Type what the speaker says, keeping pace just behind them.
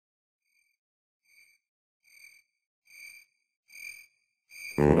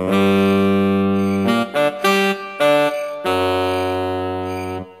Trick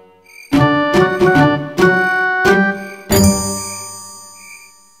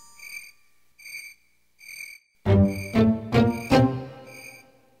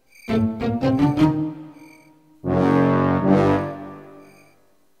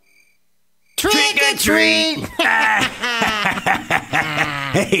or treat!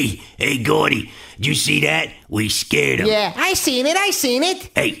 Hey, Gourdie, did you see that? We scared him. Yeah, I seen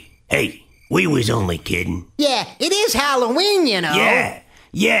it. Hey, we was only kidding. Yeah, it is Halloween, you know.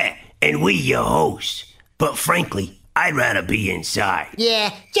 Yeah, and we your hosts. But frankly, I'd rather be inside.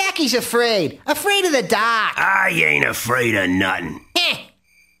 Yeah, Jackie's afraid of the dark. I ain't afraid of nothing. Heh.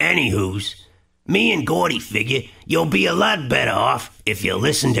 Anywho's, me and Gourdie figure you'll be a lot better off if you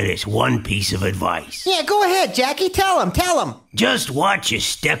listen to this one piece of advice. Yeah, go ahead, Jackie. Tell him. Just watch your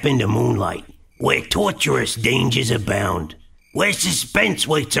step into moonlight, where torturous dangers abound, where suspense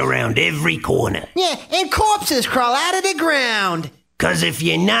waits around every corner. Yeah, and corpses crawl out of the ground. 'Cause if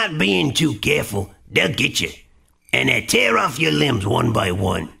you're not being too careful, they'll get you. And they'll tear off your limbs one by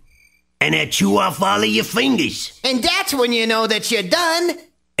one. And they'll chew off all of your fingers. And that's when you know that you're done.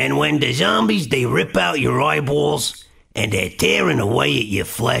 And when the zombies, they rip out your eyeballs, and they're tearing away at your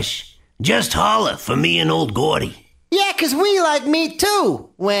flesh, just holler for me and old Gourdie. Yeah, 'cause we like meat too,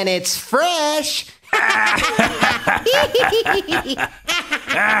 when it's fresh.